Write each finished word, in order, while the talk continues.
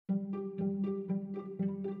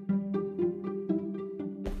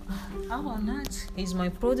How on earth is my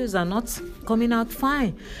produce are not coming out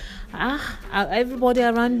fine? Everybody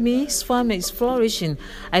around me's farm is flourishing.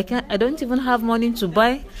 I don't even have money to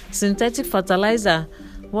buy synthetic fertilizer.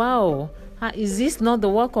 Wow. Is this not the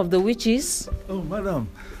work of the witches? Oh, madam,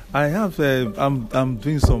 I have. I'm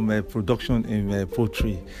doing some production in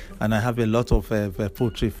poultry, and I have a lot of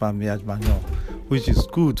poultry farm yard manure, which is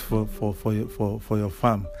good for your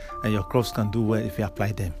farm, and your crops can do well if you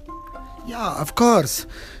apply them. Yeah, of course.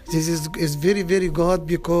 This is very, very good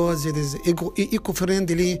because it is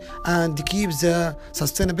eco-friendly and keeps the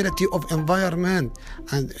sustainability of environment.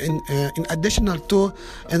 And in additional to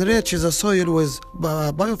enrich the soil with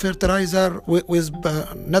biofertilizer with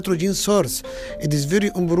nitrogen source. It is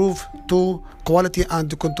very improved to quality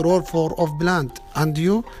and control of plant. And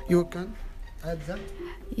you can add that?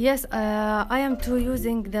 Yes, I am too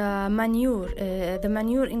using the manure. The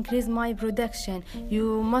manure increase my production.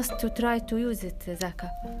 You must to try to use it, Zaka.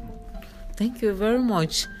 Thank you very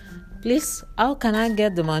much. Please, how can I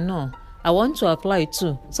get the manure? I want to apply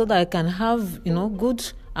too, so that I can have, good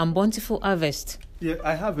and bountiful harvest. Yeah,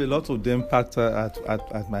 I have a lot of them packed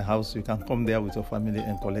at my house. You can come there with your family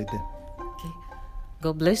and collect them. Okay.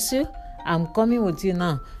 God bless you. I'm coming with you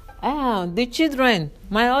now. The children,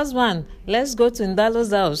 my husband, let's go to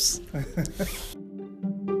Ndalo's house.